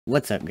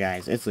What's up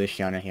guys, it's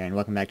Lipscomb here and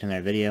welcome back to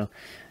another video.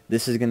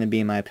 This is going to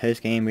be my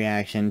post-game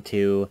reaction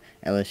to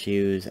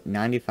LSU's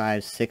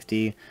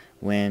 95-60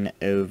 win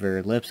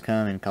over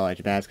Lipscomb in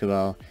college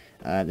basketball.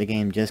 The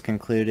game just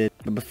concluded,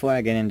 but before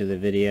I get into the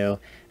video,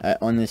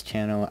 on this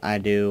channel I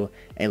do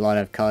a lot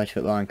of college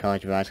football and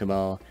college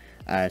basketball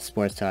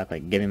sports talk,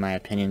 like giving my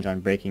opinions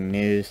on breaking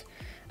news,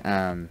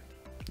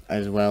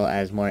 as well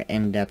as more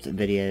in-depth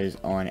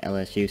videos on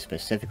LSU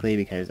specifically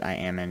because I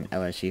am an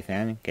LSU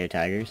fan. Go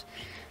Tigers!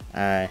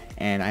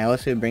 And I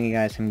also bring you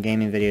guys some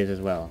gaming videos as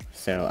well.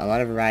 So a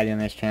lot of variety on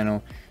this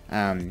channel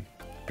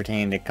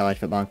pertaining to college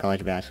football and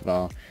college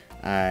basketball,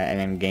 and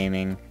then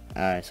gaming.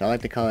 So I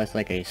like to call this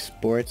like a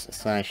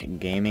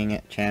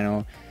sports/gaming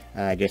channel.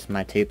 Just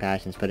my two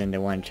passions put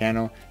into one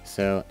channel.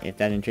 So if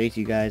that intrigues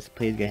you guys,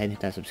 please go ahead and hit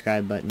that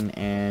subscribe button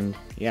and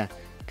yeah,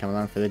 come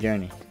along for the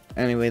journey.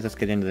 Anyways, let's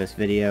get into this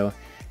video.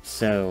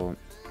 So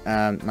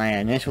my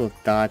initial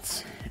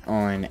thoughts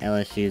on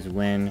LSU's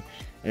win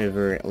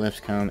over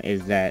Lipscomb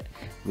is that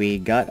we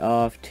got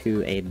off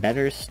to a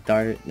better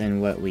start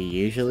than what we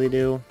usually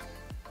do.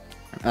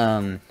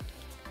 The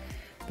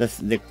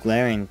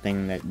glaring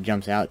thing that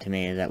jumps out to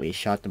me is that we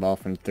shot the ball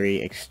from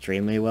three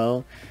extremely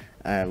well.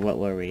 What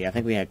were we? I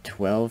think we had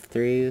 12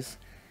 threes.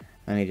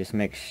 Let me just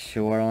make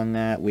sure on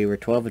that. We were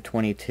 12 of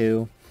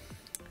 22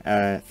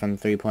 from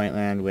three-point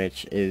land,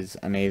 which is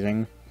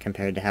amazing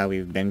compared to how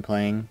we've been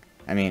playing.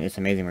 I mean, it's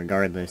amazing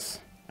regardless.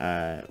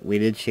 We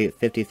did shoot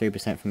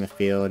 53% from the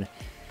field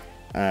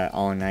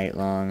all night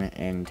long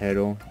in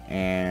total,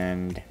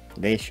 and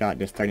they shot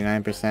just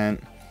 39%.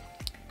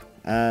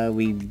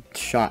 We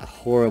shot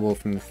horrible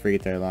from the free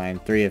throw line,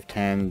 3 of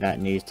 10.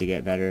 That needs to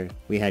get better.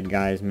 We had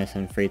guys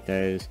missing free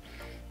throws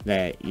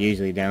that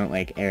usually don't,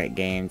 like Eric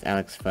Gaines,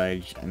 Alex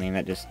Fudge. I mean,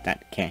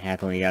 that can't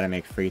happen. We gotta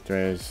make free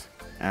throws.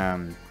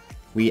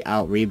 We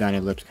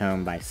out-rebounded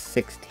Lipscomb by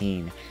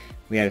 16.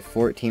 We had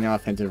 14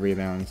 offensive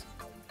rebounds,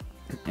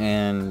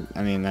 and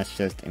I mean, that's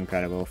just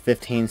incredible.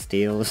 15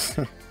 steals.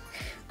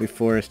 We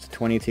forced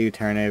 22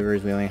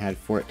 turnovers. We only had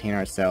 14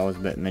 ourselves,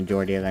 but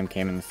majority of them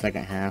came in the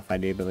second half, I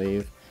do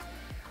believe.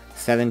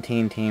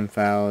 17 team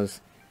fouls,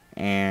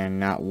 and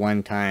not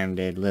one time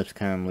did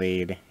Lipscomb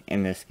lead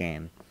in this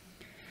game.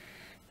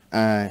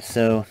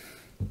 So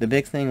the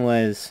big thing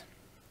was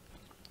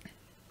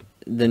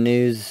the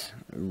news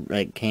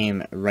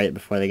came right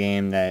before the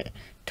game that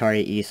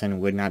Tari Eason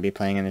would not be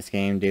playing in this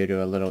game due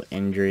to a little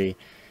injury.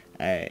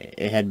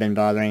 It had been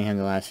bothering him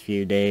the last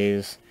few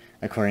days,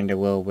 according to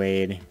Will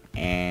Wade,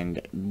 and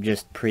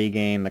just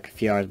pre-game, like a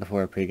few hours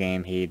before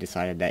pre-game, he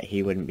decided that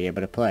he wouldn't be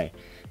able to play.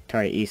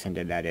 Tari Eason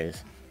did, that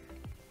is.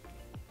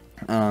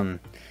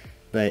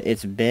 But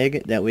it's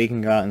big that we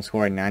can go out and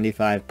score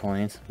 95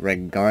 points,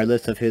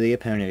 regardless of who the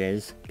opponent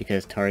is,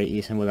 because Tari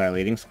Eason was our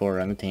leading scorer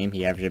on the team.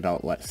 He averaged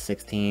about, what,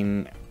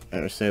 16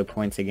 or so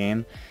points a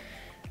game.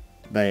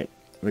 But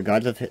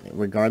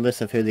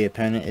regardless of who the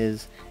opponent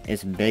is,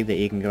 it's big that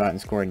you can go out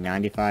and score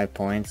 95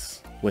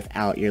 points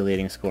without your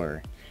leading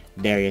scorer.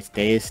 Darius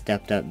Days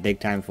stepped up big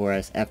time for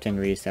us. Efton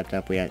Reed stepped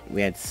up. We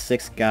had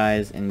 6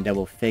 guys in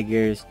double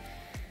figures.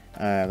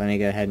 Let me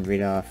go ahead and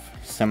read off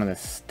some of the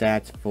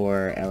stats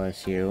for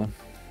LSU.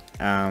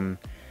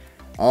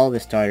 All the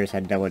starters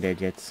had double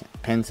digits.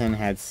 Pinson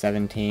had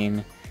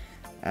 17.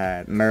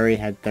 Murray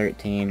had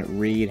 13.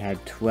 Reed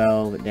had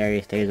 12.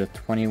 Darius Days with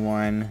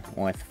 21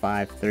 with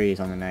 5 threes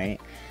on the night.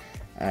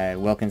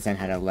 Wilkinson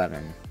had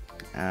 11.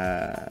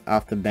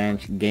 Off the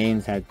bench,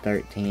 Gaines had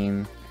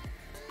 13.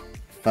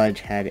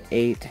 Fudge had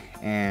 8,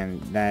 and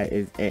that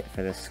is it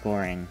for the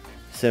scoring.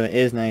 So it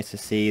is nice to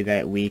see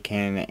that we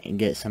can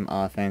get some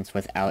offense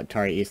without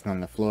Tari Eason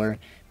on the floor,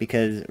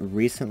 because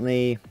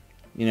recently,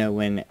 you know,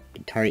 when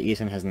Tari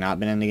Eason has not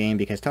been in the game,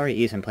 because Tari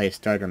Eason plays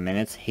starter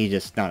minutes, he's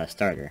just not a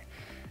starter.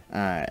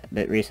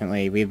 But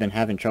recently, we've been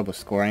having trouble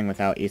scoring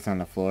without Eason on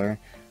the floor.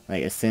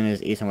 Like, as soon as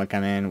Eason would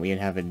come in, we'd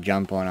have a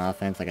jump on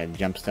offense, like a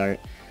jump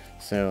start.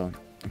 So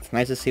it's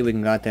nice to see we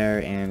can go out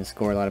there and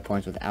score a lot of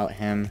points without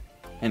him.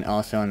 And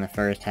also in the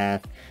first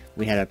half,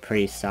 we had a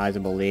pretty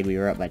sizable lead. We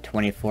were up by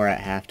 24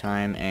 at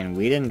halftime, and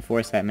we didn't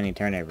force that many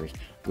turnovers.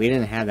 We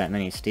didn't have that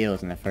many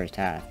steals in the first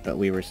half, but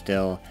we were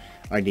still,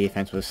 our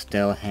defense was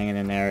still hanging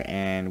in there,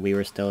 and we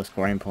were still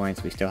scoring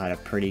points. We still had a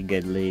pretty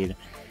good lead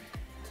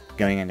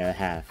going into the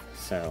half,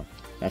 so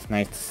that's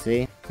nice to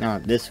see. Now,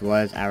 this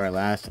was our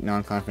last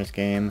non-conference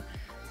game.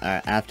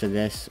 After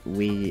this,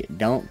 we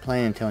don't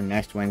play until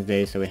next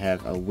Wednesday, so we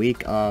have a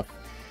week off,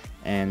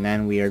 and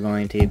then we are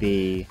going to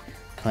be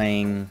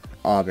playing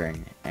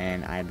Auburn,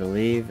 and I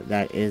believe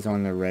that is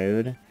on the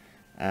road.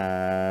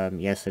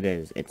 Yes, it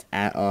is. It's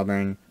at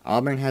Auburn.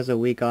 Auburn has a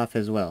week off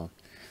as well.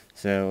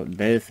 So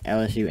both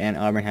LSU and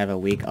Auburn have a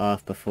week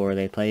off before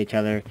they play each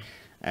other.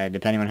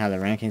 Depending on how the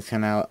rankings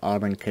come out,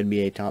 Auburn could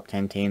be a top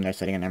 10 team. They're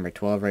sitting at number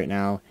 12 right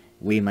now.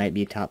 We might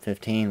be top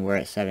 15. We're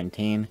at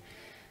 17.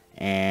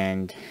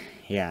 And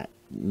yeah,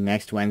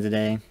 next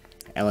Wednesday,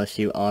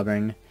 LSU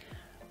Auburn.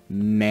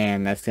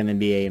 Man, that's going to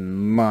be a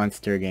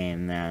monster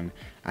game, man.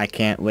 I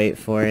can't wait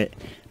for it.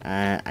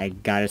 I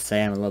gotta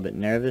say I'm a little bit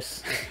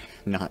nervous.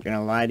 Not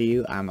gonna lie to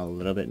you, I'm a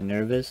little bit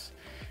nervous.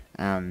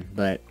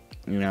 But,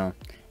 you know,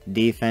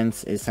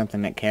 defense is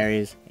something that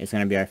carries. It's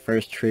gonna be our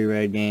first true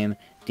road game.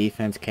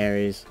 Defense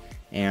carries.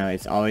 You know,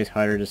 it's always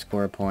harder to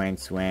score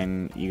points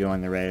when you go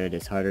on the road.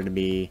 It's harder to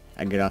be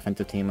a good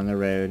offensive team on the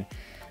road.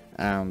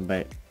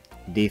 But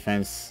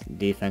defense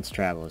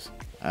travels.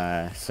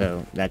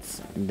 So that's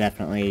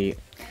definitely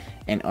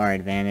in our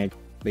advantage.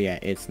 But yeah,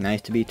 it's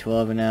nice to be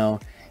 12-0.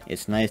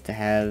 It's nice to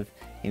have,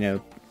 you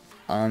know,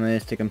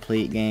 almost a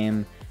complete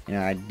game. You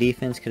know, our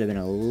defense could have been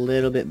a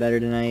little bit better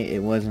tonight.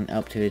 It wasn't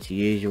up to its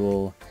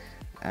usual,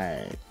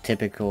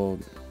 typical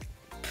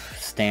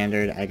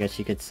standard, I guess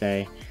you could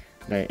say.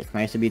 But it's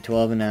nice to be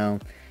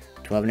 12-0.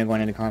 12-0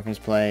 going into conference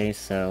play.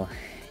 So,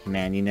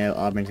 man, you know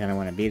Auburn's going to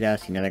want to beat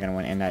us. You know they're going to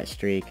want to end that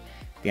streak,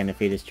 the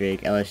undefeated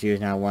streak. LSU is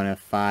now one of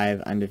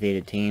 5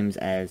 undefeated teams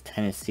as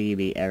Tennessee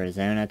beat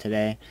Arizona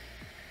today.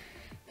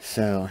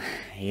 So,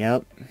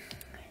 yep,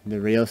 the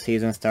real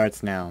season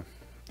starts now.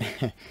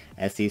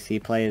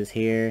 SEC play is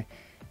here,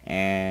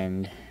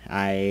 and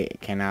I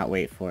cannot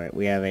wait for it.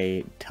 We have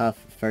a tough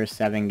first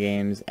 7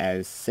 games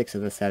as 6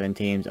 of the 7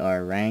 teams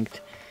are ranked,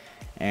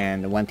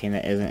 and the one team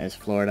that isn't is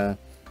Florida.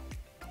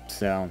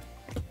 So,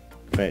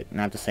 but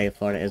not to say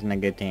Florida isn't a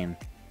good team.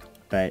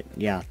 But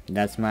yeah,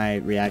 that's my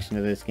reaction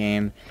to this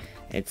game.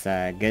 It's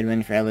a good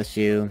win for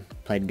LSU.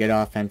 Played good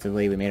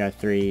offensively. We made our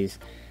threes.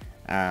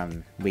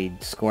 We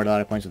scored a lot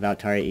of points without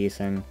Tari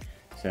Eason.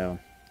 So,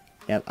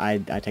 yep, I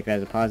take that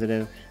as a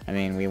positive. I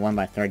mean, we won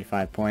by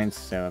 35 points,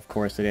 so of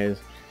course it is.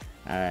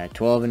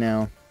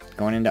 12-0,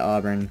 going into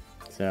Auburn.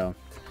 So,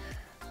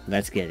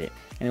 let's get it.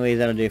 Anyways,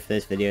 that'll do it for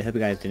this video. Hope you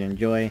guys did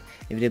enjoy.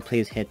 If you did,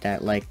 please hit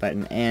that like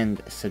button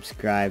and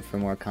subscribe for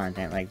more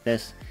content like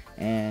this.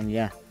 And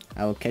yeah,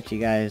 I will catch you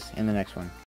guys in the next one.